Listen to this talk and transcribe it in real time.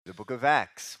The book of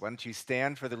Acts. Why don't you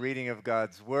stand for the reading of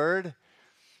God's word?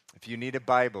 If you need a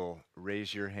Bible,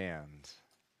 raise your hand.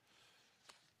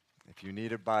 If you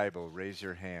need a Bible, raise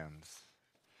your hands.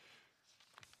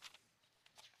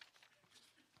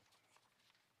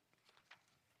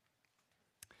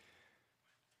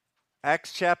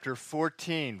 Acts chapter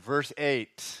 14, verse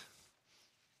 8.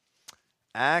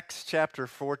 Acts chapter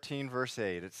 14, verse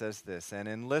 8. It says this, "And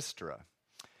in Lystra,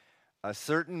 a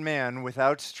certain man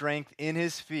without strength in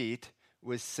his feet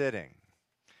was sitting,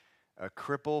 a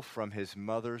cripple from his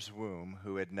mother's womb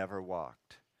who had never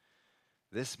walked.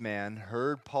 This man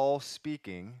heard Paul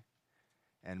speaking,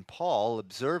 and Paul,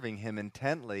 observing him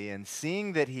intently and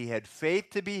seeing that he had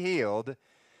faith to be healed,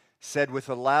 said with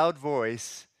a loud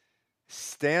voice,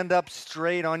 'Stand up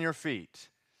straight on your feet.'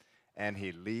 And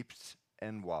he leaped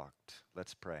and walked."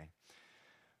 Let's pray.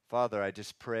 Father, I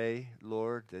just pray,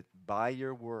 Lord, that by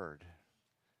your word,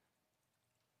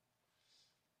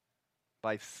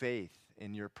 by faith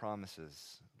in your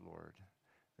promises, Lord,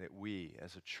 that we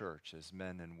as a church, as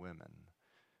men and women,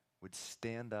 would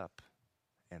stand up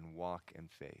and walk in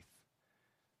faith.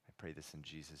 I pray this in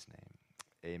Jesus' name.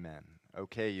 Amen.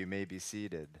 Okay, you may be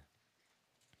seated.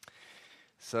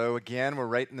 So again, we're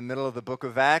right in the middle of the book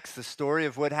of Acts, the story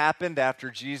of what happened after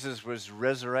Jesus was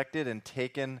resurrected and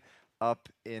taken up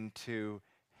into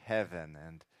heaven.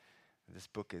 And this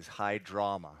book is high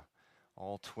drama,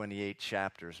 all 28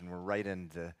 chapters, and we're right in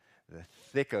the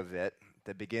thick of it.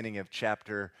 The beginning of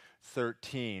chapter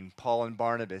 13, Paul and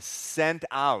Barnabas sent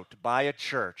out by a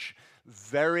church,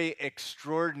 very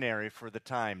extraordinary for the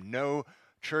time. No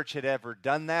church had ever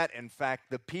done that. In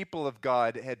fact, the people of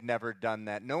God had never done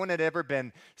that. No one had ever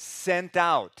been sent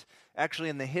out. Actually,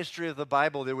 in the history of the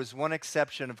Bible, there was one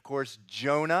exception, of course,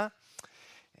 Jonah.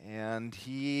 And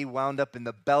he wound up in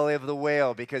the belly of the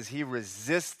whale because he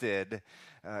resisted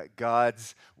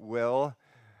God's will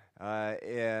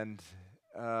and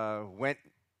went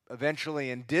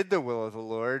eventually and did the will of the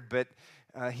Lord. But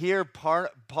here,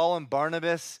 Paul and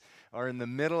Barnabas are in the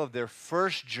middle of their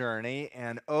first journey,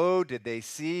 and oh, did they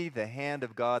see the hand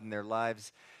of God in their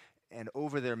lives and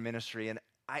over their ministry. And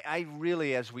I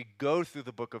really, as we go through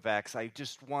the book of Acts, I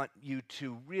just want you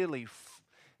to really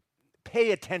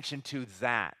pay attention to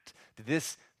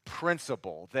this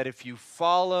principle, that if you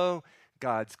follow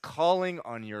God's calling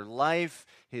on your life,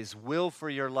 his will for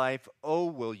your life, oh,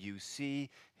 will you see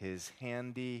his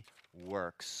handy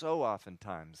work. So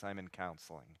oftentimes I'm in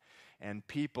counseling, and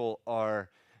people are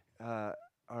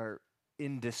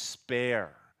in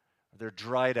despair. They're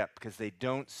dried up because they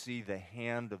don't see the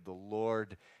hand of the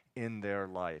Lord in their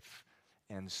life.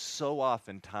 And so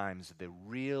oftentimes the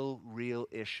real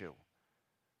issue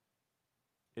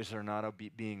is they're not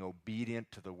being obedient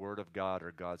to the Word of God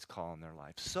or God's call in their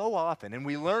life. So often, and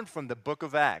we learn from the book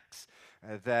of Acts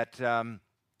that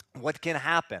what can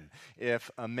happen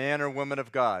if a man or woman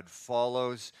of God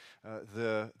follows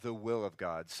the will of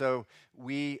God. So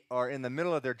we are in the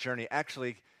middle of their journey.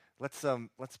 Actually, let's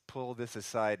pull this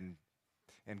aside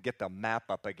and get the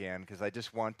map up again, because I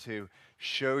just want to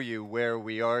show you where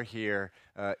we are here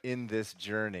in this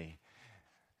journey.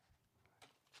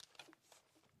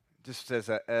 Just as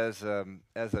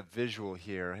a visual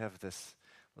here, I have this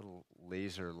little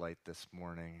laser light this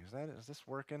morning. Is this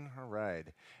working? All right.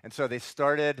 And so they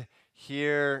started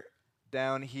here,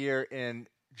 down here in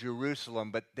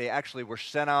Jerusalem, but they actually were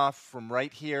sent off from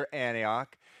right here,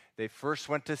 Antioch. They first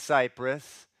went to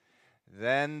Cyprus.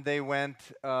 Then they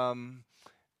went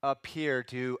up here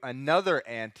to another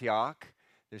Antioch.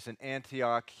 There's an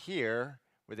Antioch here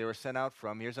where they were sent out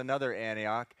from. Here's another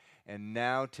Antioch. And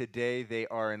now today they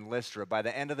are in Lystra. By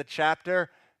the end of the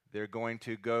chapter, they're going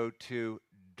to go to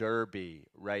Derbe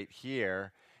right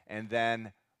here, and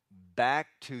then back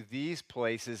to these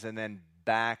places, and then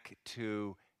back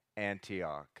to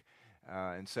Antioch.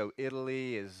 And so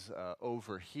Italy is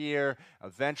over here.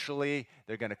 Eventually,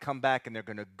 they're going to come back, and they're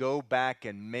going to go back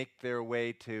and make their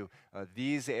way to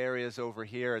these areas over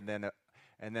here, and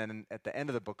then at the end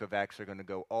of the book of Acts, they're going to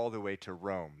go all the way to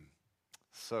Rome.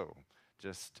 So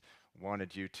just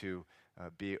wanted you to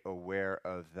be aware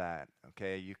of that.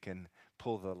 Okay, you can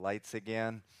pull the lights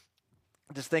again.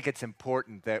 I just think it's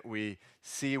important that we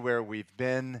see where we've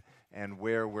been and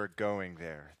where we're going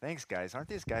there. Thanks, guys. Aren't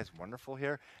these guys wonderful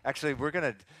here? Actually, we're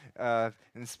going to,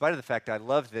 in spite of the fact I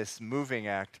love this moving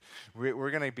act,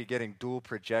 we're going to be getting dual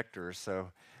projectors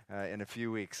so in a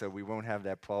few weeks, so we won't have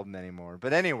that problem anymore.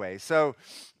 But anyway, so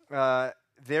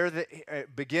they're the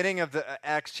beginning of the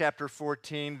Acts chapter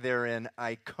 14. They're in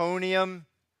Iconium.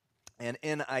 And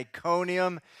in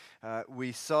Iconium,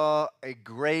 we saw a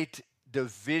great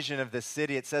division of the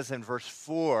city. It says in verse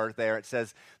 4 there, it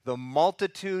says, the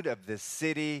multitude of the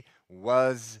city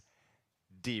was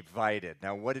divided.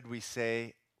 Now, what did we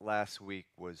say last week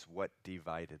was what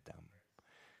divided them?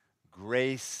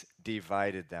 Grace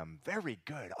divided them. Very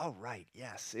good. All right.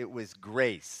 Yes, it was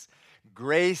grace.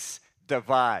 Grace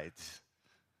divides.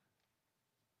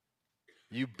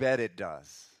 You bet it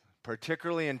does.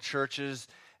 Particularly in churches.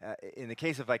 In the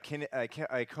case of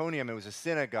Iconium, it was a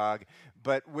synagogue,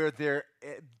 but where there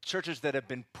churches that have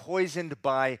been poisoned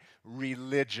by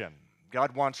religion.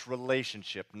 God wants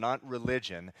relationship, not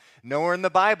religion. Nowhere in the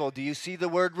Bible do you see the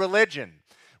word religion.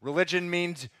 Religion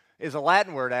is a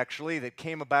Latin word, actually, that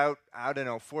came about,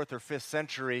 4th or 5th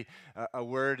century, a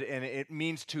word, and it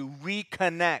means to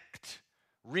reconnect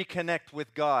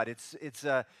with God. It's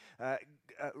a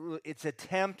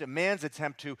man's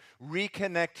attempt to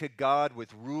reconnect to God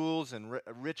with rules and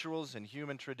rituals and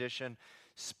human tradition.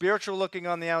 Spiritual looking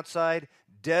on the outside,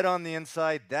 dead on the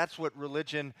inside. That's what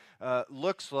religion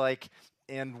looks like.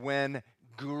 And when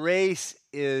grace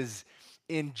is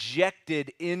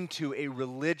injected into a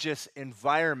religious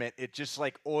environment, it just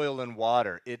like oil and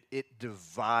water, it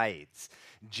divides.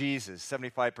 Jesus,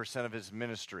 75% of his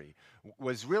ministry,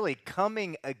 was really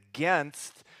coming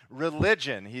against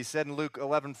religion. He said in Luke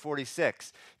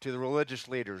 11:46 to the religious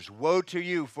leaders, "Woe to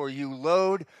you, for you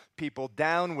load people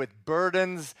down with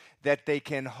burdens that they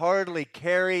can hardly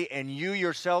carry, and you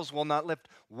yourselves will not lift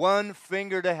one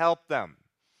finger to help them."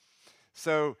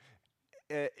 So,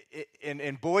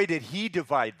 and boy, did he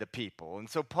divide the people. And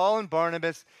so Paul and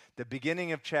Barnabas, the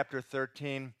beginning of chapter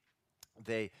 13,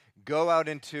 they go out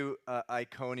into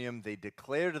Iconium. They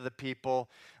declare to the people,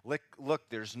 look,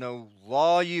 there's no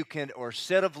law or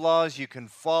set of laws you can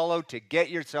follow to get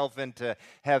yourself into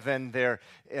heaven.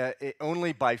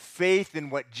 Only by faith in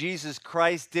what Jesus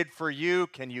Christ did for you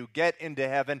can you get into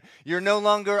heaven. You're no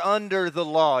longer under the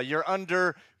law. You're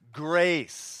under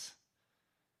grace.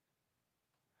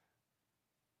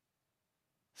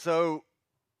 So,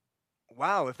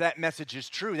 wow, if that message is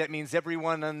true, that means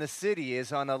everyone in the city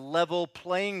is on a level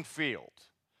playing field.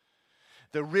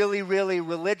 The really, really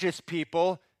religious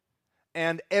people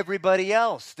and everybody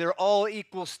else, they're all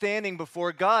equal standing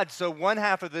before God. So one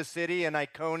half of the city in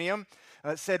Iconium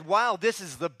said, wow, this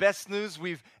is the best news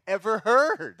we've ever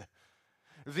heard.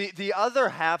 The other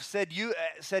half said, you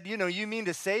mean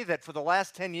to say that for the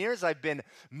last 10 years I've been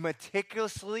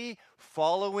meticulously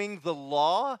following the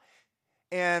law,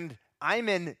 and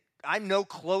I'm no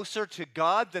closer to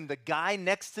God than the guy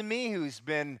next to me who's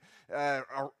been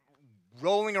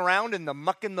rolling around in the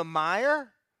muck and the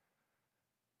mire?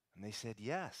 And they said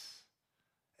yes.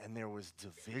 And there was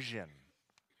division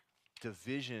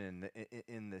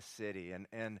in the city.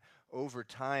 And over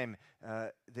time,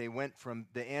 they went from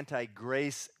the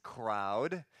anti-grace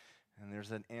crowd, and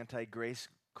there's an anti-grace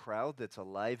crowd that's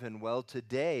alive and well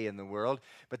today in the world,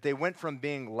 but they went from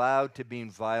being loud to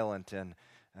being violent, and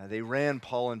they ran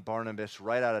Paul and Barnabas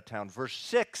right out of town. Verse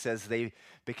 6 says they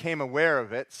became aware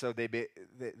of it, so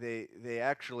they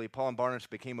actually, Paul and Barnabas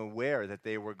became aware that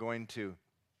they were going to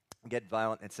get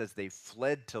violent. It says they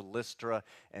fled to Lystra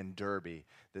and Derbe,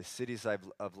 the cities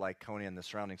of Lycaonia and the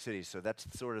surrounding cities. So that's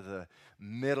sort of the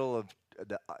middle of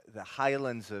the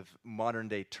highlands of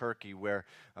modern-day Turkey, where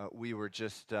we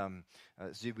just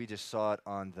saw it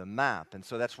on the map. And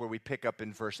so that's where we pick up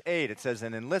in verse 8. It says,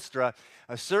 "And in Lystra,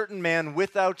 a certain man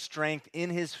without strength in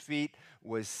his feet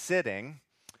was sitting,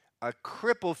 a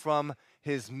cripple from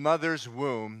his mother's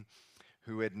womb,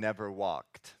 who had never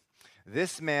walked.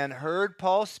 This man heard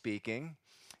Paul speaking,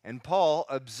 and Paul,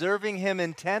 observing him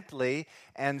intently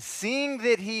and seeing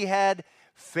that he had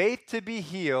faith to be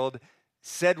healed,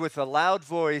 said with a loud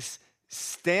voice,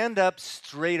 'Stand up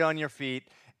straight on your feet.'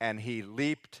 And he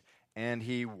leaped and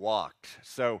he walked."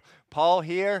 So Paul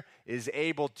here is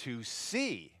able to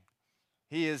see.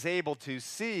 He is able to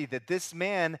see that this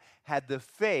man had the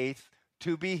faith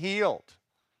to be healed.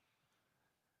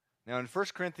 Now, in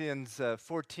 1 Corinthians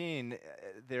 14,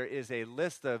 there is a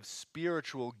list of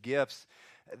spiritual gifts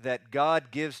that God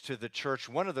gives to the church.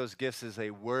 One of those gifts is a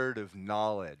word of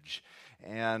knowledge.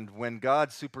 And when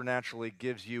God supernaturally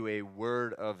gives you a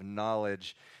word of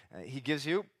knowledge, he gives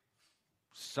you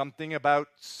something about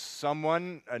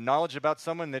someone, a knowledge about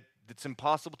someone that's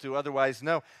impossible to otherwise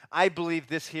know. I believe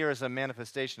this here is a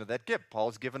manifestation of that gift.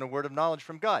 Paul's given a word of knowledge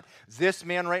from God. This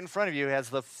man right in front of you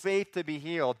has the faith to be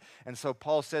healed. And so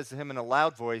Paul says to him in a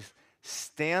loud voice,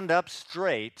 "Stand up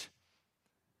straight."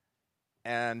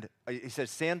 And he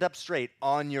says, "Stand up straight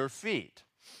on your feet."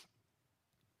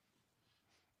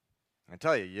 I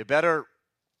tell you, you better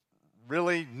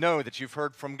really know that you've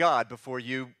heard from God before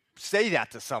you say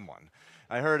that to someone.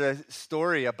 I heard a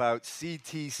story about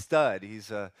C.T. Studd. He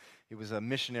was a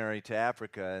missionary to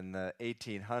Africa in the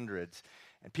 1800s.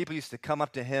 And people used to come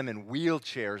up to him in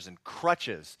wheelchairs and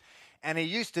crutches. And he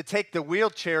used to take the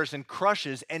wheelchairs and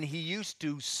crutches and he used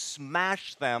to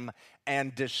smash them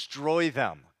and destroy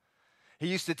them. He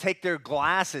used to take their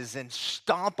glasses and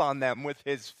stomp on them with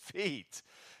his feet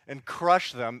and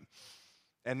crush them.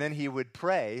 And then he would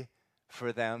pray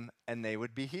for them and they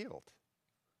would be healed.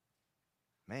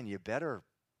 Man, you better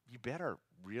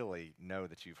really know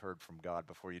that you've heard from God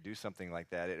before you do something like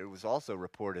that. It was also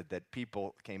reported that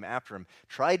people came after him,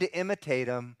 tried to imitate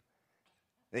him.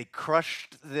 They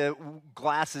crushed the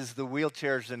glasses, the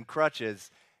wheelchairs, and crutches,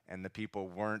 and the people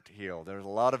weren't healed. There's a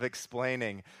lot of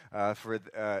explaining for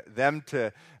them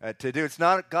to do. It's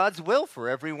not God's will for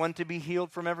everyone to be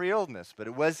healed from every illness, but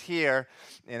it was here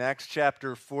in Acts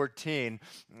chapter 14.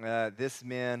 This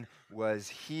man was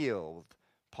healed.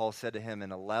 Paul said to him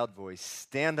in a loud voice,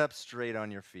 "Stand up straight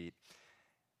on your feet."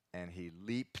 And he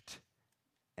leaped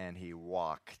and he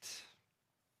walked.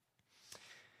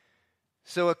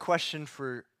 So a question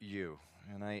for you,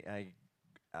 and I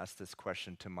asked this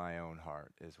question to my own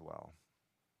heart as well.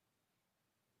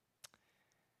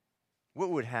 What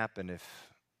would have happened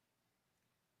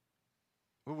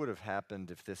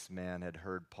if this man had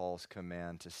heard Paul's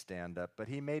command to stand up, but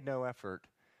he made no effort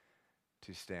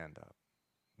to stand up?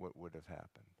 What would have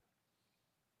happened?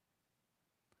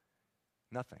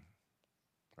 Nothing,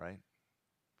 right?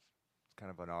 It's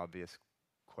kind of an obvious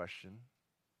question.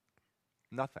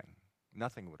 Nothing.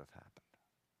 Nothing would have happened.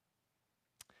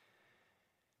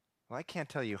 Well, I can't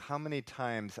tell you how many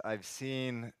times I've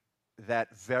seen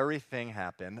that very thing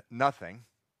happen, nothing,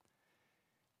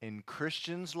 in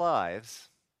Christians' lives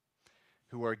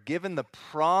who are given the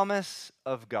promise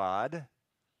of God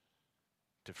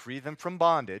to free them from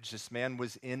bondage. This man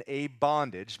was in a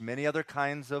bondage, many other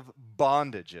kinds of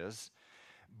bondages,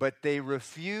 but they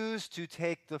refuse to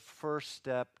take the first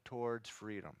step towards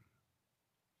freedom.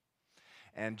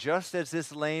 And just as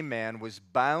this lame man was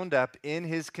bound up in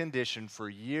his condition for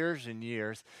years and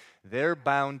years, they're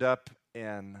bound up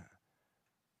in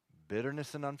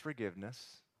bitterness and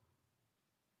unforgiveness,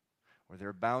 or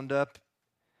they're bound up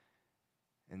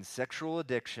in sexual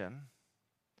addiction,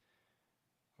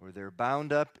 or they're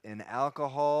bound up in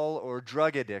alcohol or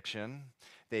drug addiction.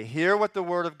 They hear what the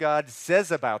Word of God says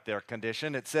about their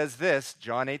condition. It says this,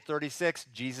 John 8:36,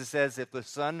 Jesus says, "If the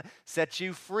Son sets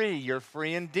you free, you're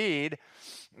free indeed."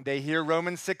 They hear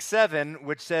Romans 6:7,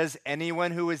 which says,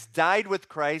 "Anyone who has died with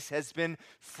Christ has been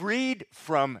freed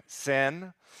from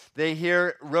sin." They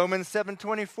hear Romans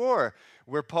 7:24,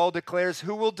 where Paul declares,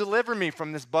 "Who will deliver me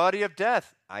from this body of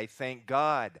death? I thank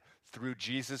God through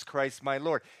Jesus Christ my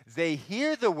Lord." They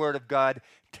hear the Word of God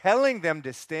telling them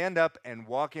to stand up and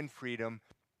walk in freedom,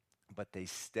 but they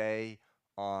stay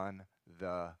on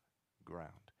the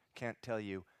ground. Can't tell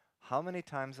you how many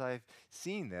times I've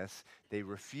seen this. They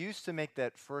refuse to make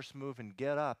that first move and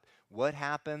get up. What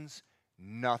happens?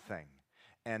 Nothing.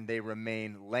 And they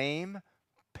remain lame,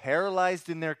 paralyzed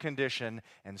in their condition,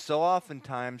 and so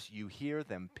oftentimes you hear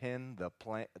them pin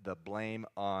the blame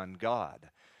on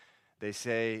God. They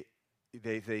say,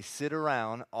 they sit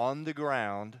around on the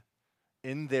ground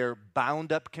in their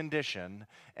bound up condition,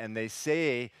 and they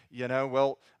say,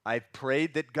 well, I've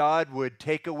prayed that God would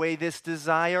take away this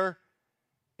desire,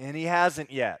 and he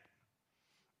hasn't yet.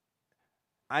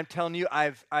 I'm telling you,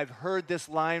 I've heard this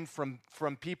line from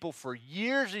people for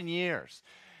years and years.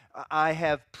 I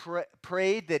have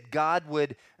prayed that God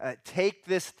would take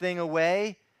this thing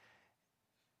away,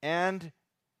 and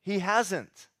he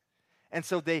hasn't. And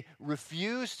so they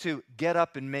refuse to get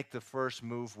up and make the first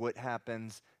move. What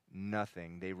happens?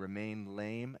 Nothing. They remain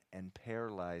lame and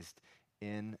paralyzed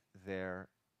in their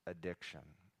addiction.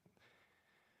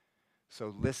 So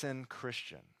listen,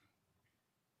 Christian.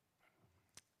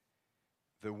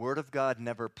 The Word of God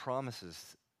never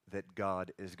promises that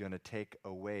God is going to take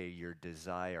away your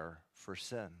desire for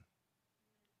sin.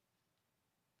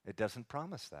 It doesn't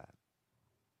promise that.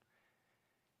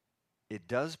 It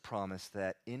does promise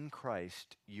that in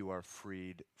Christ you are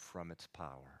freed from its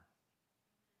power.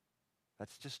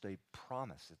 That's just a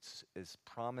promise. It's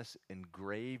promise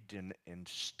engraved in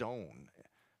stone,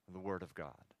 the Word of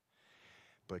God.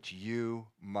 But you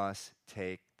must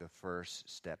take the first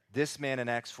step. This man in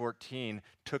Acts 14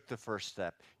 took the first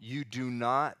step. You do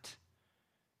not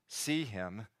see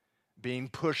him being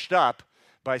pushed up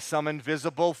by some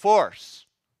invisible force.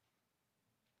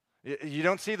 You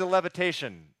don't see the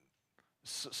levitation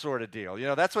sort of deal.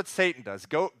 That's what Satan does.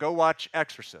 Go watch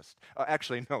Exorcist.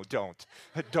 Actually, no, don't.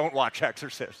 Don't watch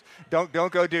Exorcist. Don't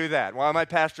go do that. Well, my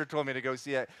pastor told me to go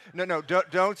see it. No,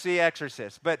 don't see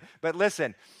Exorcist. But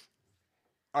listen,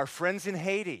 our friends in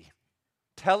Haiti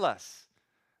tell us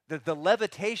that the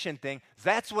levitation thing,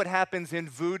 that's what happens in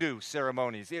voodoo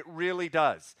ceremonies. It really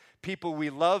does. People we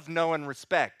love, know, and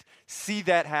respect see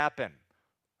that happen.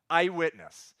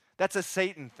 Eyewitness. That's a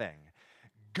Satan thing.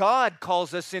 God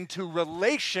calls us into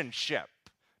relationship,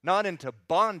 not into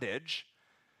bondage,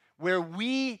 where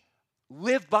we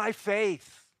live by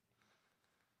faith.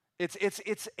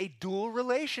 It's a dual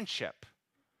relationship.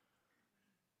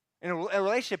 In a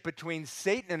relationship between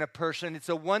Satan and a person, it's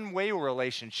a one-way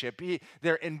relationship.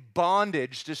 They're in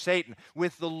bondage to Satan.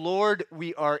 With the Lord,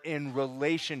 we are in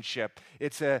relationship.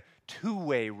 It's a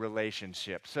two-way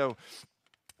relationship. So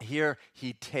here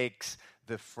he takes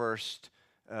the first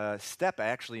step.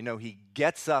 Actually, no, he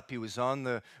gets up. He was on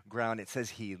the ground. It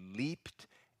says he leaped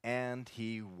and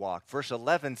he walked. Verse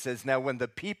 11 says, now when the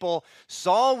people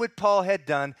saw what Paul had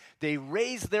done, they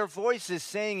raised their voices,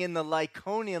 saying in the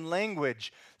Lycaonian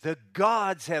language, the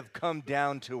gods have come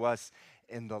down to us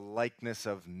in the likeness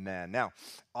of men. Now,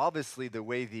 obviously, the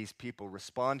way these people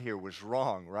respond here was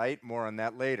wrong, right? More on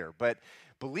that later. But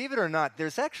believe it or not,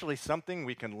 there's actually something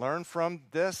we can learn from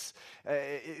this.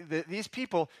 These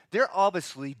people, they're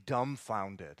obviously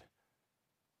dumbfounded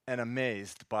and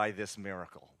amazed by this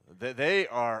miracle. They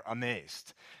are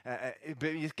amazed.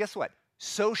 But guess what?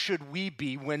 So should we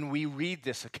be when we read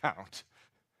this account.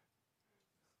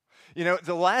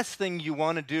 The last thing you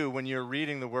want to do when you're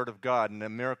reading the Word of God in a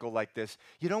miracle like this,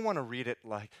 you don't want to read it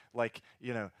like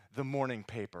the morning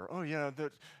paper. Oh,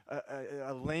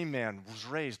 a lame man was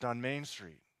raised on Main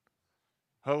Street.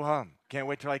 Ho-hum. Can't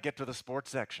wait till I get to the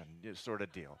sports section, sort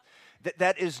of deal.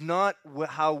 That is not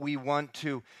how we want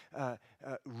to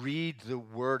read the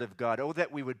Word of God. Oh,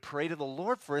 that we would pray to the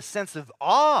Lord for a sense of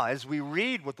awe as we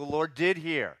read what the Lord did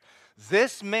here.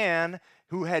 This man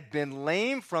who had been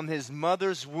lame from his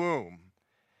mother's womb,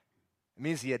 it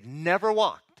means he had never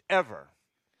walked, ever.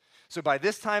 So by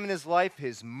this time in his life,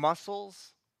 his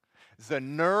muscles, the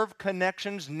nerve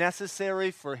connections necessary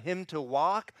for him to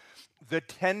walk, the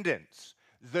tendons,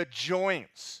 the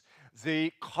joints,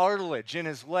 the cartilage in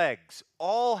his legs,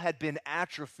 all had been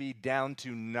atrophied down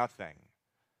to nothing.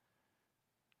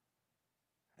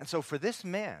 And so for this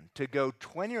man to go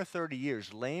 20 or 30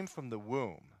 years lame from the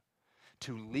womb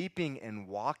to leaping and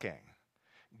walking,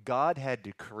 God had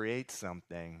to create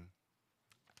something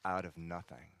out of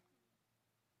nothing.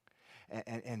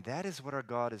 And that is what our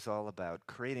God is all about,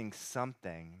 creating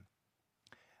something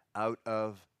out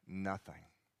of nothing.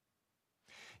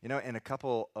 In a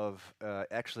couple of,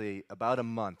 actually about a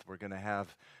month, we're going to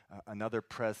have another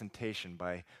presentation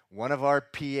by one of our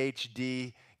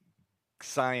PhD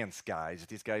science guys.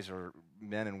 These guys are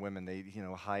men and women. They,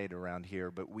 hide around here,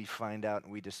 but we find out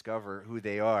and we discover who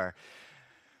they are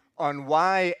on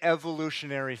why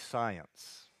evolutionary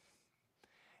science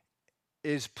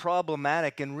is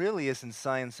problematic and really isn't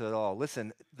science at all.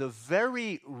 Listen, the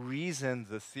very reason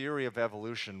the theory of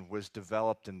evolution was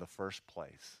developed in the first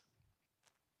place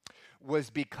was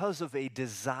because of a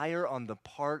desire on the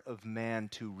part of man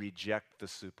to reject the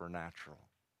supernatural.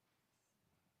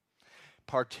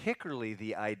 Particularly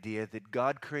the idea that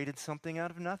God created something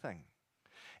out of nothing.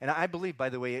 And I believe, by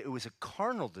the way, it was a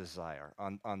carnal desire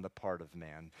on the part of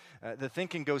man. The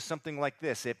thinking goes something like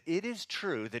this. If it is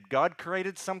true that God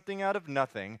created something out of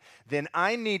nothing, then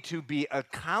I need to be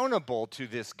accountable to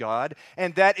this God,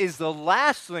 and that is the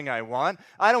last thing I want.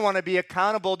 I don't want to be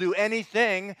accountable to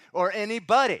anything or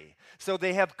anybody. So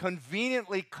they have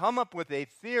conveniently come up with a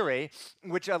theory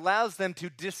which allows them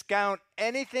to discount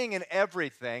anything and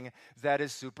everything that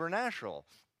is supernatural.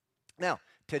 Now,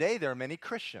 today there are many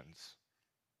Christians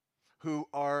who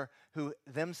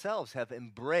themselves have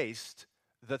embraced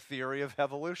the theory of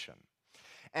evolution.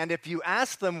 And if you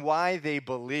ask them why they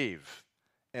believe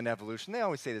in evolution, they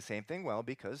always say the same thing. Well,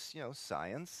 because,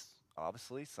 science,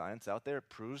 obviously, science out there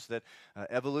proves that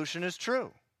evolution is true.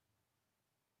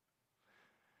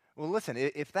 Well, listen,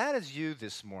 if that is you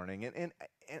this morning,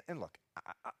 and look,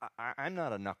 I'm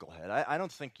not a knucklehead. I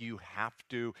don't think you have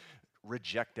to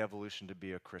reject evolution to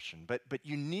be a Christian. But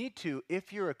you need to,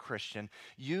 if you're a Christian,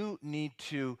 you need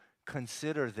to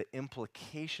consider the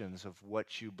implications of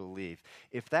what you believe.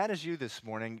 If that is you this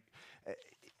morning,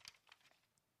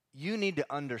 you need to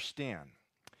understand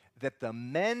that the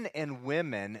men and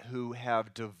women who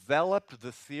have developed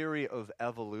the theory of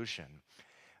evolution,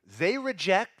 they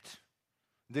reject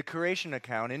the creation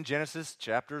account in Genesis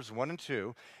chapters 1 and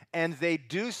 2, and they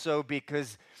do so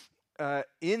because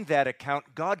in that account,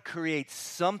 God creates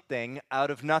something out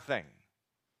of nothing.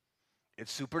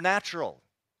 It's supernatural.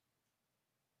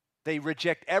 They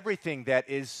reject everything that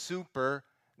is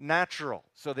supernatural.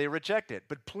 So they reject it.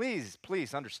 But please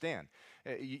understand,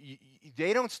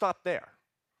 they don't stop there.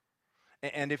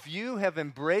 And if you have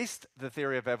embraced the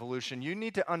theory of evolution, you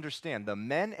need to understand the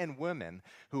men and women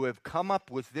who have come up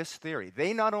with this theory,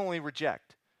 they not only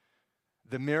reject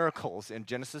the miracles in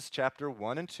Genesis chapter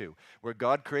 1 and 2, where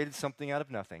God created something out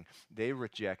of nothing, they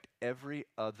reject every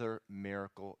other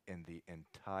miracle in the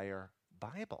entire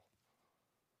Bible.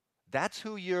 That's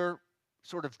who you're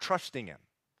sort of trusting in.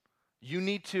 You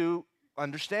need to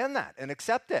understand that and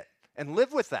accept it and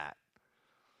live with that.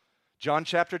 John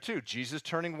chapter 2, Jesus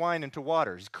turning wine into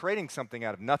water. He's creating something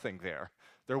out of nothing there.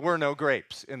 There were no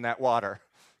grapes in that water.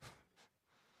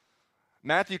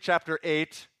 Matthew chapter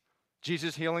 8,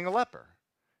 Jesus healing a leper.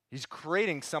 He's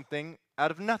creating something out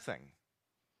of nothing.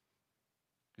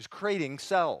 He's creating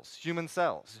cells, human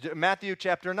cells. Matthew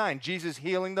chapter 9, Jesus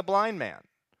healing the blind man.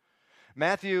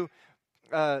 Matthew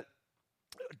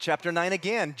chapter 9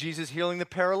 again, Jesus healing the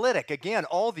paralytic. Again,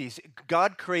 all these,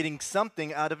 God creating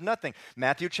something out of nothing.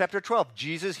 Matthew chapter 12,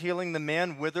 Jesus healing the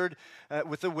man with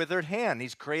a withered hand.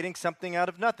 He's creating something out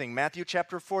of nothing. Matthew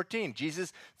chapter 14,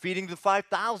 Jesus feeding the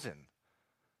 5,000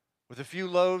 with a few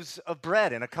loaves of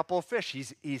bread and a couple of fish.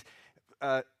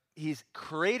 He's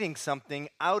creating something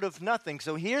out of nothing.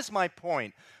 So here's my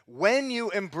point. When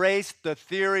you embrace the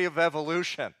theory of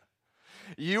evolution,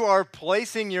 you are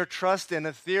placing your trust in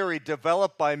a theory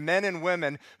developed by men and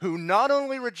women who not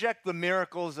only reject the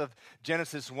miracles of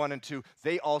Genesis 1 and 2,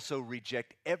 they also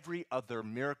reject every other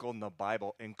miracle in the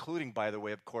Bible, including, by the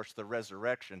way, of course, the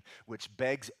resurrection, which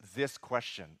begs this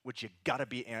question, which you got to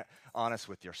be honest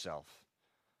with yourself.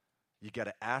 You got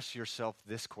to ask yourself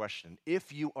this question.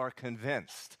 If you are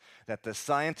convinced that the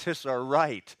scientists are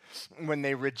right when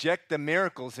they reject the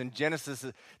miracles in Genesis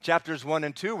chapters 1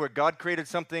 and 2 where God created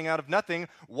something out of nothing,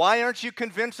 why aren't you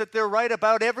convinced that they're right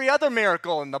about every other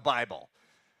miracle in the Bible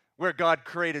where God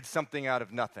created something out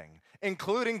of nothing,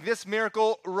 including this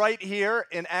miracle right here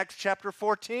in Acts chapter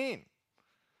 14?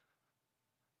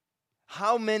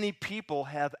 How many people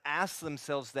have asked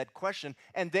themselves that question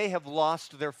and they have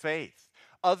lost their faith?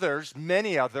 Others,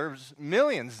 many others,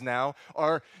 millions now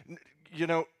are,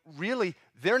 really,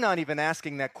 they're not even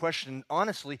asking that question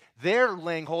honestly. They're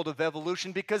laying hold of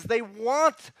evolution because they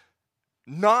want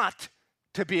not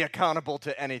to be accountable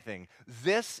to anything.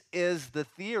 This is the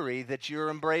theory that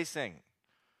you're embracing.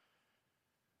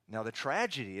 Now, the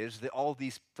tragedy is that all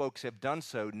these folks have done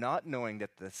so not knowing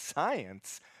that the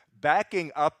science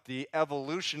backing up the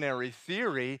evolutionary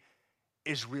theory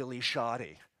is really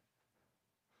shoddy.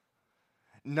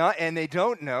 And they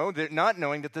don't know, they're not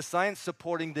knowing that the science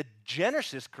supporting the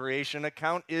Genesis creation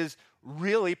account is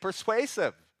really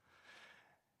persuasive.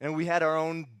 And we had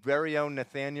our very own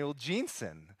Nathaniel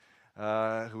Jeanson,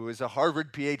 who is a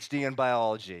Harvard PhD in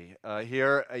biology,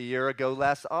 here a year ago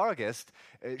last August,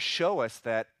 show us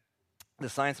that the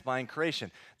science behind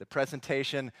creation. The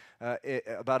presentation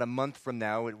about a month from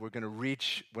now, we're going to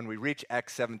reach, when we reach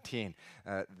Acts 17,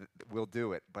 we'll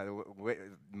do it. By the way,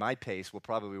 my pace,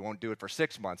 we won't do it for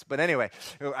 6 months. But anyway,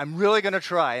 I'm really going to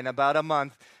try in about a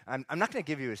month. I'm not going to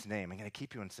give you his name. I'm going to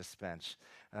keep you in suspense.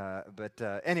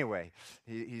 Anyway,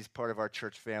 he's part of our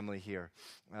church family here.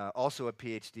 Also a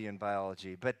PhD in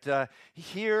biology. But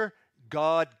here,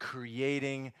 God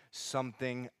creating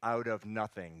something out of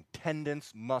nothing.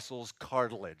 Tendons, muscles,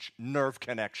 cartilage, nerve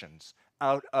connections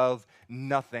out of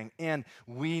nothing. And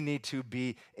we need to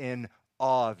be in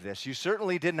awe of this. You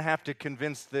certainly didn't have to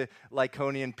convince the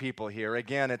Lycaonian people here.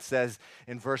 Again, it says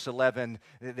in verse 11,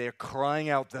 they're crying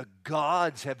out, the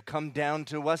gods have come down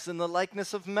to us in the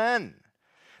likeness of men.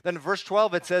 Then in verse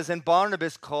 12, it says, and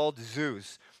Barnabas called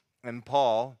Zeus and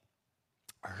Paul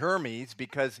Hermes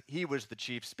because he was the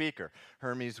chief speaker.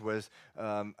 Hermes was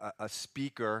a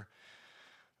speaker,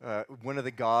 one of the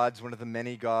gods, one of the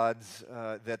many gods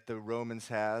that the Romans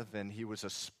have, and he was a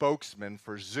spokesman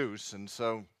for Zeus. And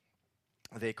so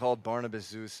they called Barnabas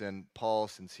Zeus, and Paul,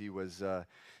 since he was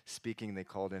speaking, they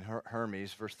called in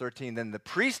Hermes. Verse 13, then the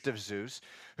priest of Zeus,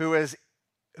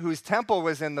 whose temple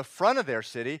was in the front of their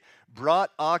city, brought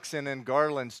oxen and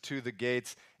garlands to the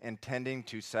gates, intending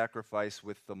to sacrifice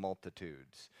with the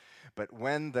multitudes. But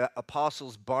when the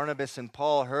apostles Barnabas and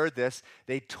Paul heard this,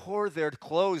 they tore their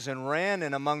clothes and ran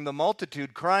in among the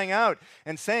multitude, crying out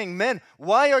and saying, men,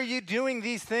 why are you doing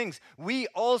these things? We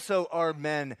also are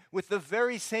men with the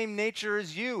very same nature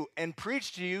as you, and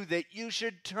preach to you that you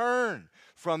should turn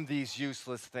from these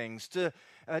useless things to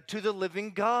the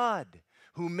living God.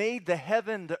 who made the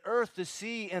heaven, the earth, the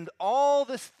sea, and all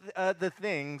the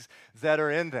things that are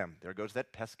in them. There goes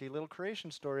that pesky little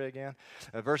creation story again.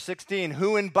 Verse 16,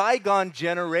 who in bygone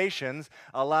generations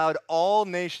allowed all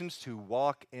nations to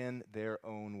walk in their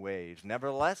own ways.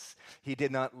 Nevertheless, he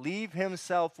did not leave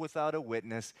himself without a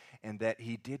witness, and that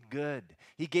he did good.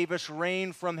 He gave us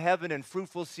rain from heaven and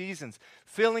fruitful seasons,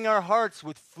 filling our hearts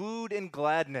with food and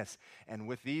gladness. And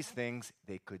with these things,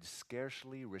 they could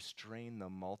scarcely restrain the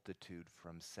multitude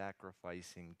from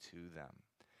sacrificing to them.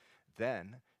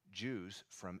 Then Jews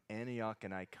from Antioch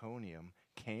and Iconium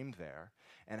came there,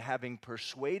 and having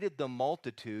persuaded the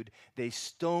multitude, they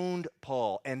stoned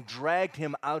Paul and dragged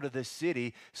him out of the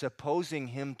city, supposing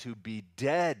him to be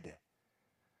dead.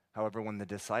 However, when the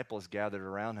disciples gathered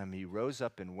around him, he rose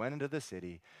up and went into the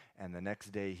city, and the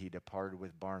next day he departed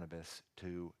with Barnabas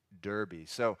to Derbe.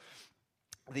 So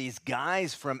these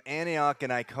guys from Antioch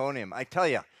and Iconium, I tell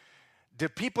you, do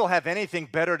people have anything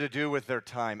better to do with their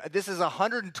time? This is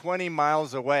 120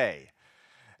 miles away.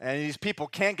 And these people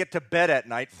can't get to bed at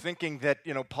night thinking that,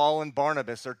 Paul and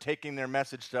Barnabas are taking their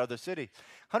message to other cities.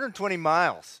 120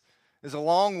 miles is a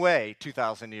long way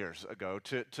 2,000 years ago.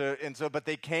 But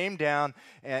they came down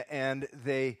and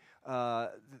they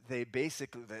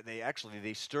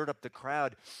stirred up the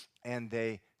crowd and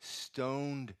they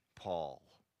stoned Paul.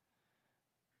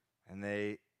 And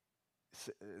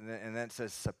that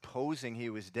says, supposing he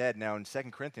was dead. Now, in 2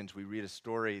 Corinthians, we read a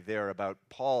story there about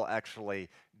Paul actually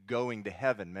going to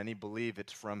heaven. Many believe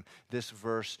it's from this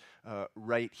verse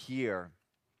right here.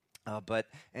 But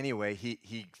anyway,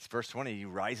 he verse 20, he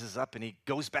rises up and he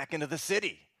goes back into the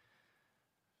city.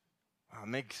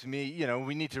 Makes me,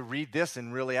 we need to read this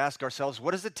and really ask ourselves,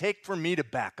 what does it take for me to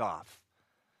back off,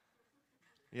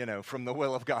 from the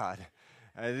will of God?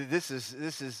 This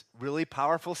is really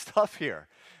powerful stuff here.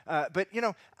 But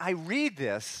I read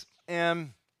this,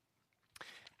 and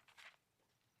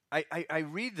I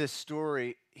read this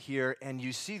story here, and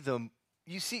you see,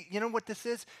 what this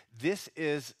is? This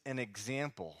is an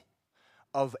example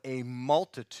of a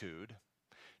multitude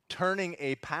turning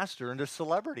a pastor into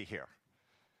celebrity here.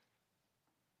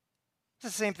 It's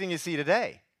the same thing you see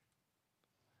today.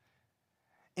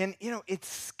 And, it's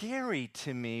scary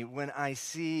to me when I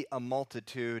see a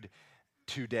multitude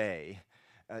today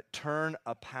turn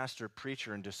a pastor,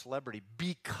 preacher into celebrity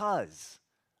because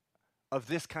of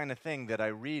this kind of thing that I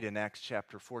read in Acts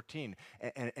chapter 14.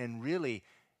 And really,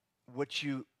 what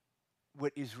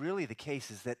is really the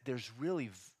case is that there's really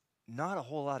not a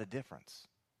whole lot of difference.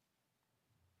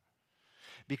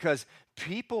 Because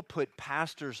people put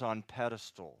pastors on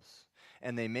pedestals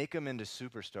and they make them into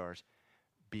superstars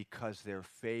because their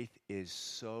faith is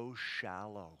so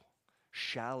shallow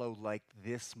like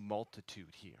this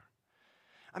multitude here.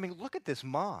 I mean, look at this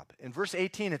mob. In verse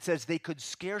 18, it says they could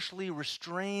scarcely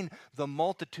restrain the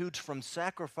multitudes from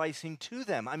sacrificing to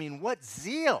them. I mean, what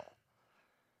zeal.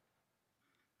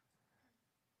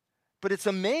 But it's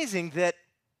amazing that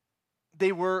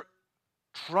they were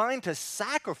trying to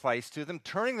sacrifice to them,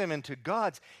 turning them into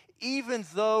gods, even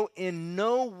though in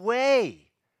no way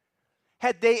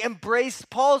had they embraced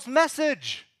Paul's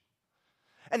message.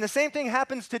 And the same thing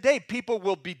happens today. People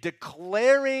will be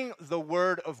declaring the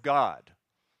word of God.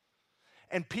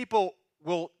 And people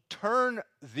will turn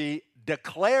the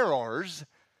declarers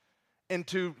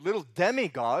into little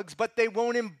demagogues, but they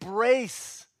won't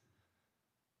embrace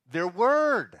their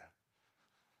word.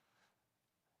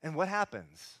 And what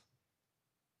happens?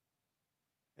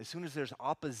 As soon as there's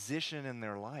opposition in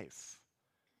their life,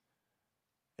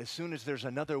 as soon as there's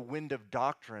another wind of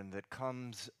doctrine that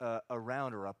comes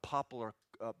around, or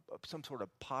some sort of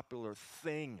popular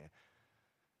thing,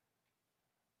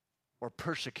 or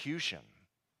persecution,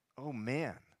 oh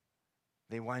man,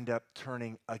 they wind up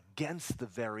turning against the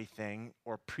very thing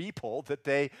or people that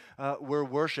they were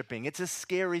worshiping. It's a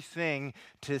scary thing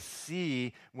to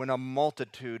see when a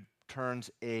multitude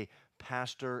turns a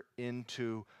pastor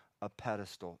into a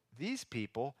pedestal. These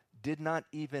people did not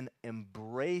even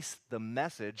embrace the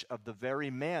message of the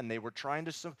very man they were trying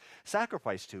to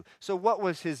sacrifice to. So what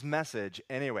was his message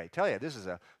anyway? Tell you, this is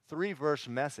a 3-verse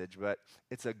message, but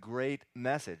it's a great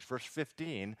message. Verse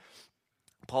 15,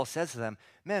 Paul says to them,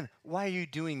 "Men, why are you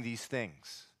doing these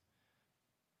things?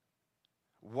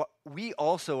 We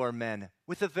also are men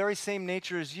with the very same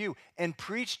nature as you, and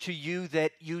preach to you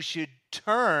that you should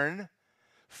turn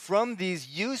from these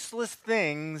useless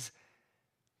things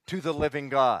to the living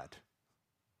God."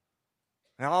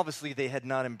 Now, obviously, they had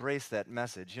not embraced that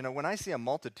message. When I see a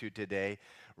multitude today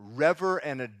rever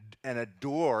and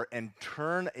adore and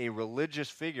turn a religious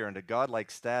figure into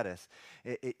godlike status,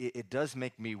 it does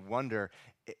make me wonder,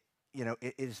 it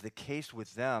is the case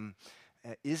with them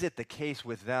is it the case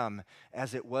with them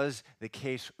as it was the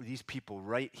case with these people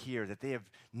right here, that they have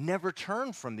never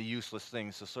turned from the useless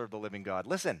things to serve the living God?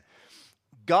 Listen,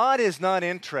 God is not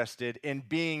interested in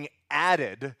being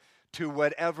added to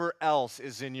whatever else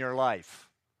is in your life.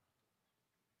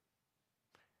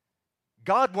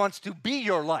 God wants to be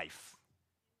your life.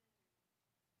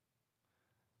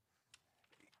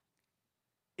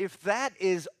 If that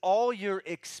is all your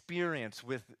experience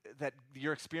with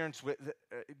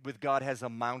God has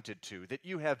amounted to, that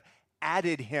you have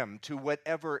added him to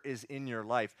whatever is in your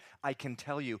life, I can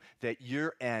tell you that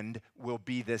your end will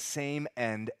be the same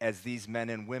end as these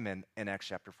men and women in Acts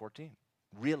chapter 14.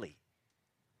 Really.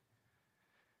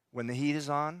 When the heat is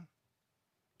on,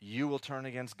 you will turn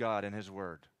against God and his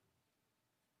word.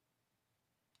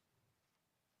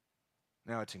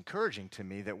 Now, it's encouraging to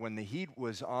me that when the heat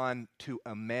was on to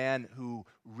a man who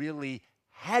really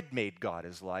had made God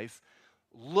his life,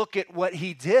 look at what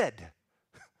he did.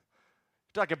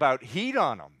 Talk about heat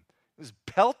on him. He was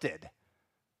pelted,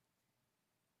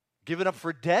 given up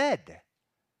for dead.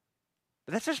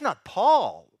 But that's just not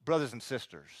Paul, brothers and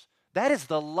sisters. That is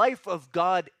the life of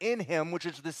God in him, which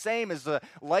is the same as the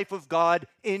life of God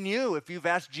in you if you've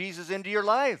asked Jesus into your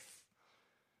life.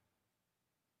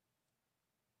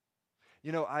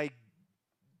 You know, I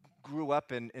grew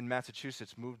up in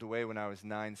Massachusetts, moved away when I was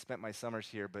 9, spent my summers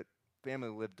here, but family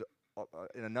lived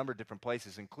in a number of different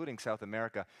places, including South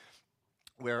America,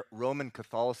 where Roman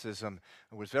Catholicism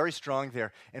was very strong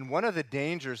there. And one of the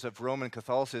dangers of Roman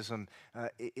Catholicism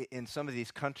in some of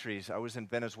these countries, I was in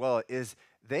Venezuela, is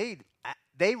they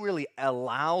really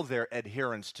allow their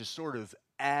adherents to sort of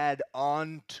add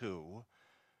on to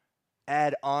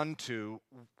the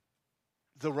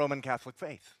Roman Catholic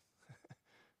faith.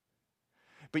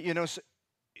 But you know,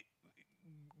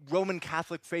 Roman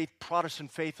Catholic faith,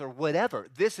 Protestant faith, or whatever,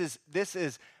 this is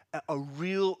a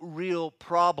real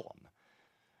problem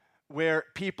where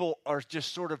people are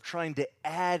just sort of trying to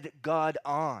add God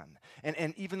on.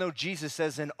 And even though Jesus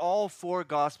says in all 4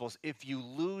 Gospels, if you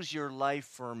lose your life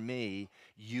for me,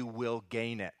 you will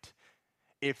gain it.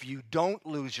 If you don't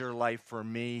lose your life for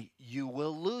me, you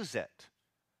will lose it.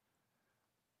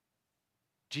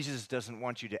 Jesus doesn't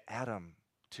want you to add him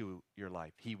to your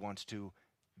life. He wants to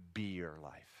be your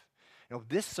life. You know,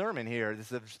 this sermon here,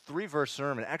 this is a 3-verse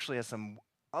sermon, actually has some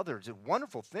other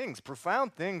wonderful things,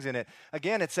 profound things in it.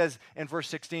 Again, it says in verse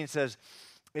 16,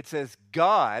 it says,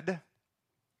 God,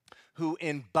 who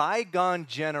in bygone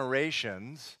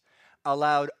generations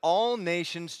allowed all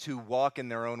nations to walk in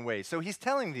their own ways. So he's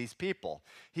telling these people,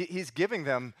 he's giving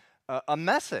them a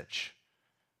message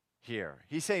here.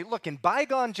 He's saying, look, in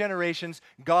bygone generations,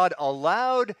 God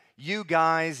allowed you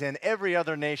guys and every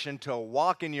other nation to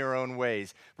walk in your own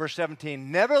ways. Verse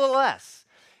 17, nevertheless,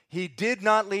 he did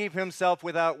not leave himself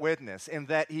without witness, in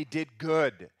that he did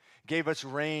good, gave us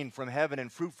rain from heaven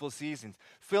and fruitful seasons,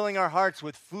 filling our hearts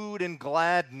with food and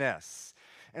gladness.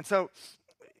 And so,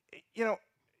 you know,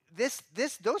 those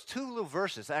 2 little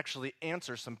verses actually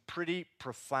answer some pretty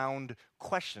profound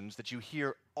questions that you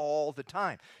hear all the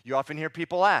time. You often hear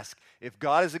people ask, if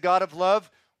God is a God of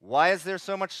love, why is there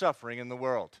so much suffering in the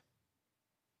world?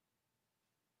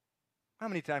 How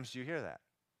many times do you hear that?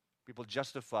 People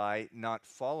justify not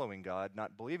following God,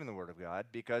 not believing the Word of God,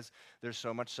 because there's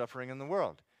so much suffering in the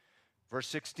world. Verse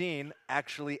 16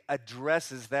 actually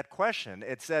addresses that question.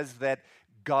 It says that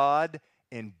God,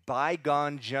 in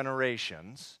bygone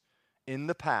generations, in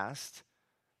the past,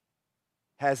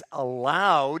 has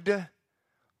allowed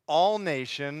all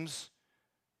nations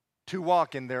to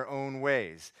walk in their own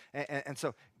ways. And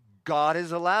so God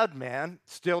has allowed man,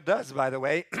 still does, by the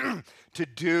way, to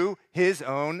do his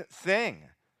own thing.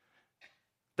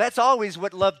 That's always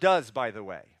what love does, by the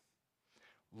way.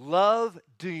 Love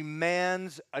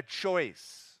demands a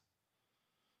choice.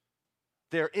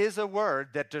 There is a word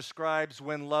that describes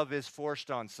when love is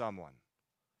forced on someone.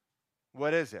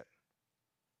 What is it?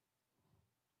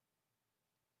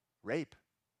 Rape.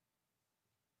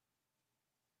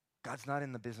 God's not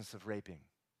in the business of raping.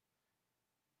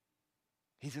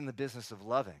 He's in the business of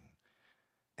loving.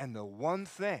 And the one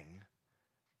thing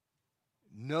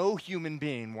no human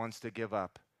being wants to give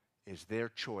up is their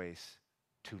choice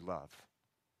to love.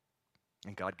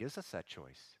 And God gives us that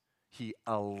choice. He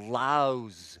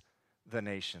allows the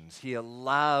nations. He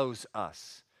allows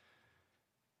us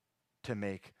to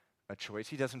make a choice.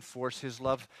 He doesn't force his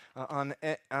love on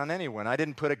anyone. I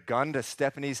didn't put a gun to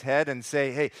Stephanie's head and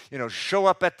say, hey, show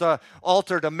up at the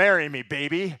altar to marry me,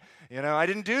 baby. I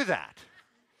didn't do that.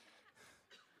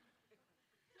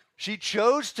 She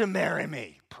chose to marry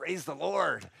me. Praise the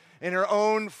Lord. in her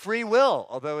own free will,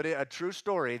 although it is a true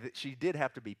story that she did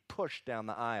have to be pushed down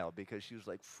the aisle because she was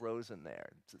like frozen there.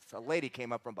 A lady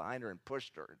came up from behind her and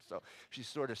pushed her, and so she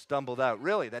sort of stumbled out.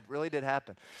 Really, that really did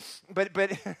happen. But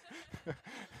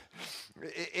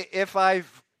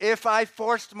if I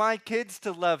forced my kids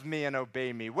to love me and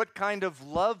obey me, what kind of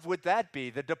love would that be?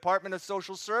 The Department of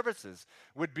Social Services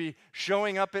would be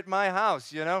showing up at my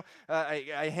house, you know.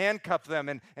 I handcuff them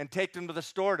and take them to the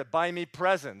store to buy me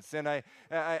presents, and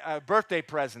birthday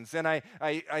presents, and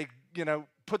I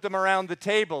put them around the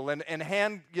table and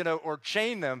hand, or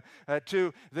chain them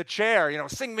to the chair,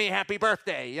 sing me happy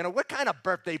birthday. What kind of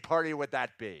birthday party would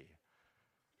that be?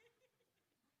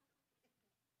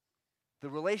 The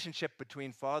relationship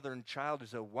between father and child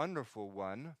is a wonderful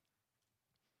one.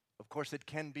 Of course, it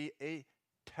can be a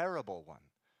terrible one.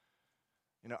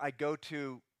 I go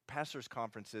to pastors'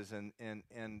 conferences and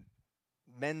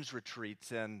men's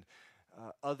retreats and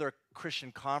other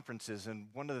Christian conferences, and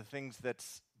one of the things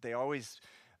they always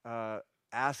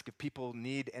ask if people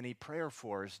need any prayer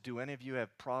for is, do any of you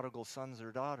have prodigal sons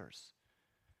or daughters?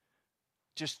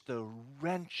 Just the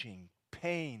wrenching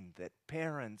pain that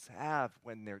parents have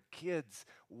when their kids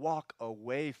walk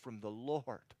away from the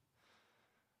Lord.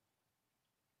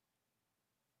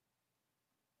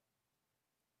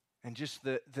 And just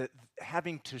the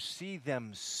having to see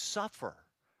them suffer,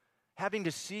 having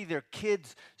to see their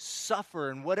kids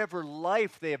suffer in whatever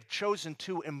life they have chosen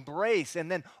to embrace, and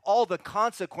then all the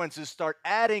consequences start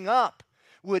adding up.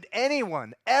 Would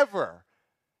anyone ever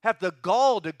have the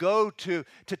gall to go to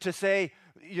say,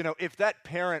 if that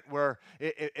parent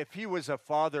if he was a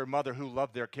father or mother who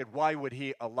loved their kid, why would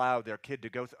he allow their kid to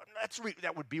go through?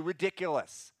 That would be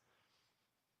ridiculous.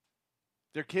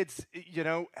 Their kids,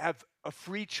 have a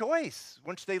free choice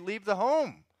once they leave the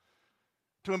home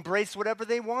to embrace whatever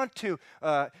they want to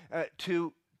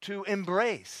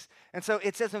embrace. And so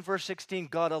it says in verse 16,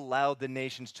 God allowed the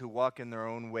nations to walk in their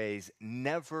own ways.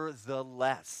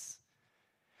 Nevertheless,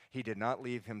 he did not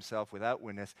leave himself without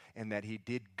witness, in that he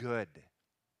did good.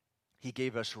 He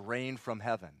gave us rain from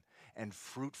heaven and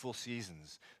fruitful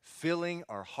seasons, filling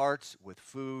our hearts with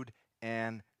food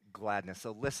and gladness.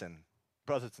 So listen,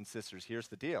 brothers and sisters, here's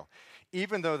the deal.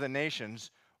 Even though the nations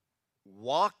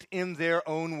walked in their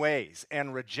own ways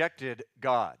and rejected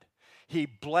God, he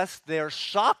blessed their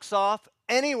socks off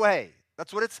anyway.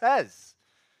 That's what it says.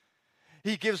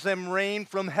 He gives them rain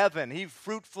from heaven.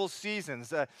 Fruitful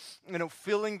seasons,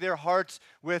 filling their hearts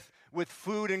with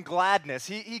food and gladness.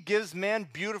 He gives man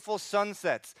beautiful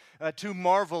sunsets to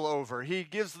marvel over. He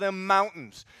gives them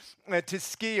mountains to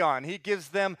ski on. He gives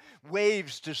them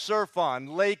waves to surf on,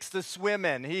 lakes to swim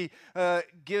in. He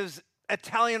gives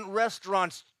Italian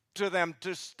restaurants to them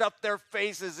to stuff their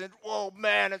faces and, oh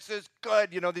man, it's just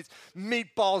good. These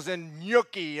meatballs and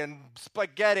gnocchi and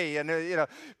spaghetti and,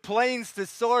 planes to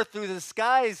soar through the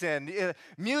skies in,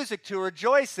 music to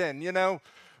rejoice in,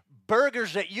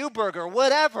 burgers at U-Burger,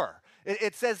 whatever.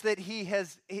 It says that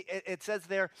it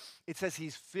says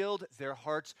he's filled their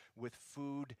hearts with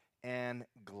food and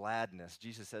gladness.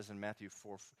 Jesus says in Matthew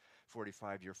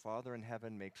 4:45, your Father in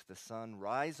heaven makes the sun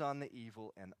rise on the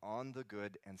evil and on the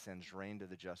good and sends rain to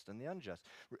the just and the unjust.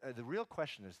 The real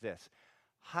question is this: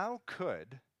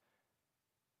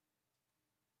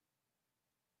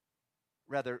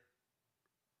 the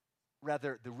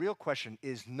real question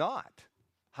is not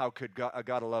how could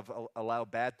God allow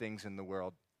bad things in the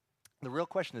world. The real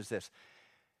question is this: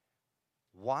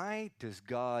 why does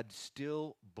God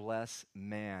still bless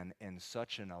man in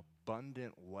such an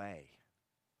abundant way?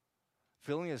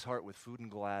 Filling his heart with food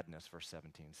and gladness, verse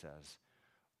 17 says,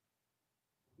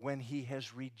 when he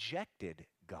has rejected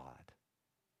God,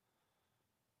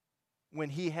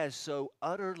 when he has so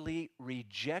utterly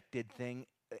rejected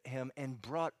him and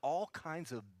brought all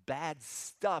kinds of bad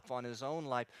stuff on his own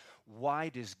life, why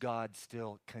does God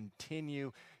still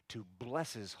continue to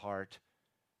bless his heart?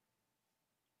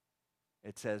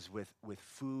 It says with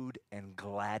food and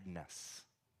gladness.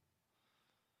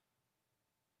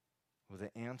 Well,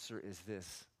 the answer is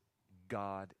this: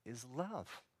 God is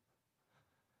love.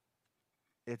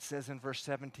 It says in verse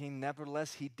 17,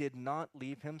 nevertheless, he did not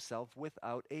leave himself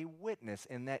without a witness,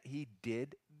 in that he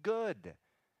did good.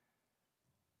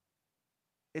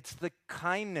 It's the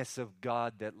kindness of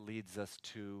God that leads us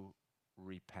to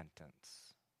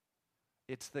repentance.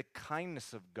 It's the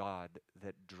kindness of God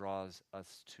that draws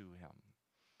us to him.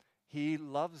 He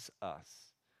loves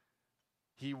us.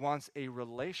 He wants a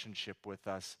relationship with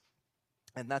us.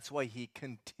 And that's why he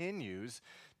continues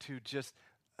to just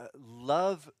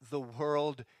love the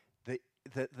world,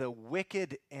 the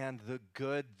wicked and the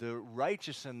good, the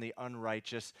righteous and the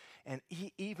unrighteous, and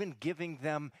he even giving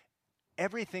them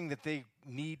everything that they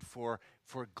need for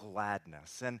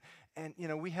gladness. And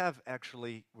we have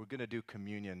actually, we're going to do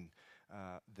communion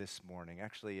this morning.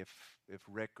 Actually, if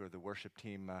Rick or the worship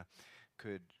team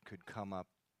could come up.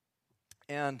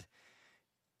 And,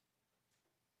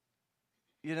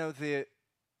 the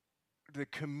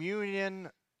communion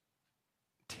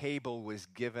table was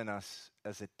given us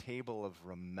as a table of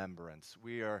remembrance.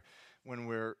 When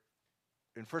we're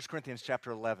in 1 Corinthians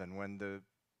chapter 11, when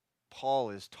Paul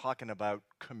is talking about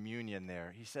communion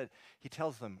there, he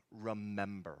tells them,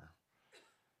 remember.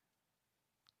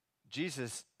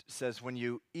 Jesus says, when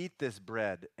you eat this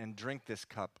bread and drink this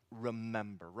cup,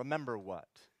 remember. Remember what?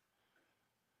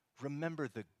 Remember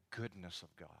the goodness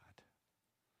of God.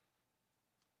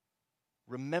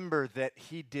 Remember that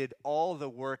he did all the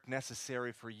work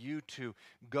necessary for you to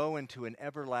go into an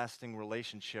everlasting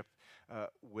relationship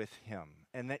with him,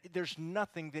 and that there's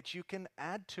nothing that you can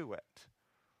add to it.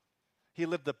 He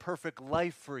lived the perfect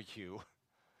life for you,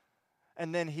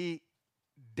 and then he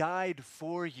died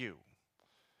for you.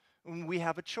 We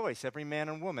have a choice. Every man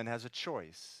and woman has a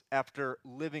choice. After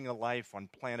living a life on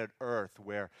planet Earth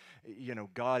where,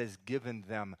 God has given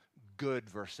them good,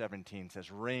 verse 17 says,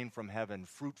 rain from heaven,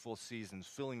 fruitful seasons,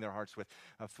 filling their hearts with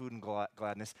food and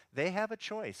gladness. They have a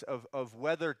choice of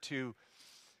whether to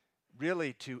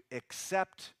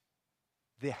accept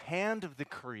the hand of the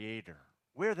Creator,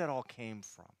 where that all came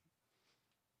from,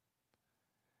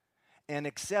 and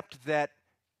accept that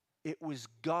it was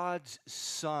God's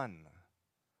Son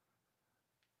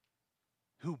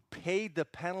who paid the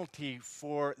penalty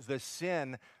for the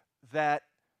sin that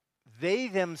they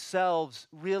themselves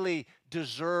really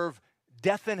deserve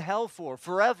death and hell for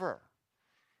forever.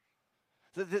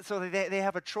 So they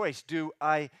have a choice. Do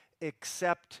I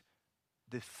accept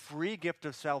the free gift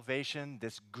of salvation,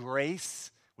 this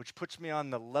grace, which puts me on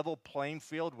the level playing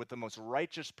field with the most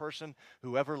righteous person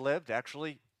who ever lived?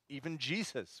 Actually, even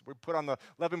Jesus. We're put on the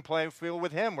level playing field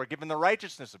with him. We're given the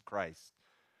righteousness of Christ.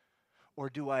 Or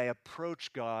do I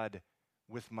approach God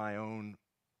with my own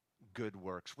good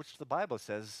works, which the Bible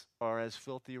says are as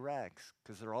filthy rags,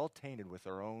 because they're all tainted with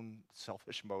our own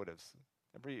selfish motives.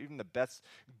 Even the best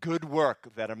good work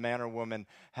that a man or woman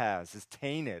has is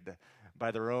tainted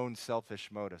by their own selfish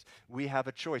motives. We have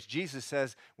a choice. Jesus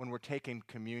says when we're taking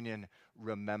communion,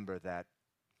 remember that.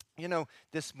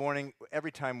 This morning,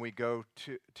 every time we go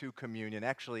to communion,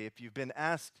 actually, if you've been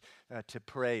asked to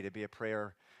pray, to be a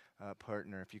prayer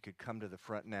partner, if you could come to the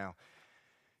front now.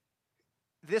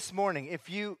 This morning,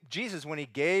 Jesus, when he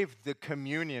gave the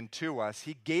communion to us,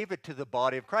 he gave it to the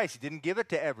body of Christ. He didn't give it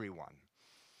to everyone.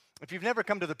 If you've never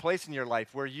come to the place in your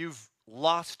life where you've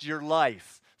lost your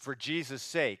life for Jesus'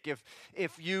 sake,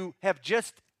 if you have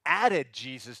just added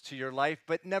Jesus to your life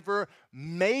but never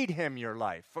made him your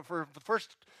life, for the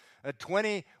first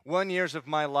 21 years of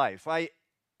my life,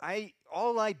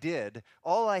 all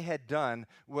I had done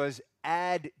was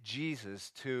add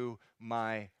Jesus to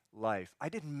my life. I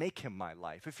didn't make him my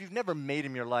life. If you've never made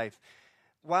him your life,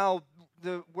 while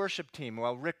the worship team,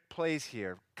 while Rick plays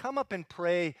here, come up and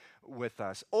pray with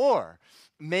us. Or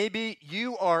maybe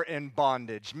you are in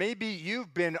bondage. Maybe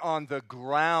you've been on the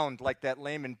ground like that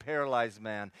lame and paralyzed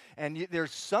man, and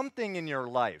there's something in your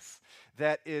life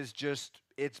that is just,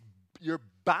 you're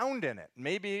bound in it.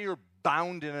 Maybe you're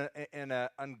bound in an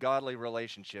ungodly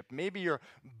relationship. Maybe you're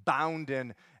bound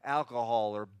in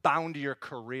alcohol, or bound to your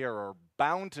career, or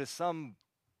bound to some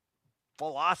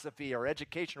philosophy or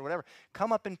education or whatever.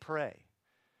 Come up and pray.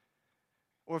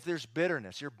 Or if there's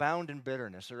bitterness, you're bound in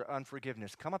bitterness or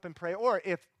unforgiveness, come up and pray. Or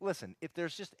if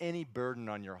there's just any burden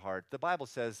on your heart, the Bible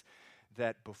says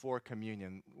that before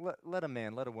communion, let a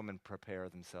man, let a woman prepare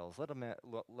themselves. Let a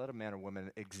man or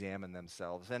woman examine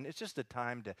themselves. And it's just a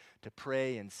time to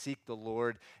pray and seek the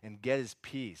Lord and get his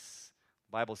peace.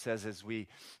 The Bible says as we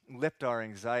lift our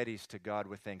anxieties to God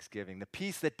with thanksgiving, the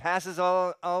peace that passes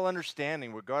all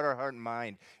understanding will guard our heart and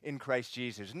mind in Christ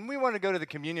Jesus. And we want to go to the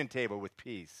communion table with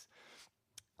peace.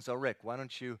 So, Rick, why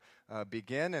don't you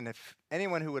begin? And if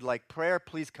anyone who would like prayer,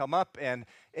 please come up. And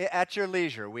at your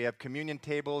leisure, we have communion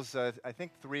tables, I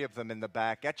think 3 of them in the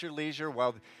back. At your leisure,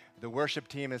 while the worship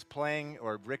team is playing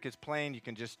or Rick is playing, you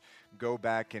can just go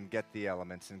back and get the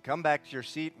elements. And come back to your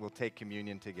seat. We'll take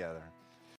communion together.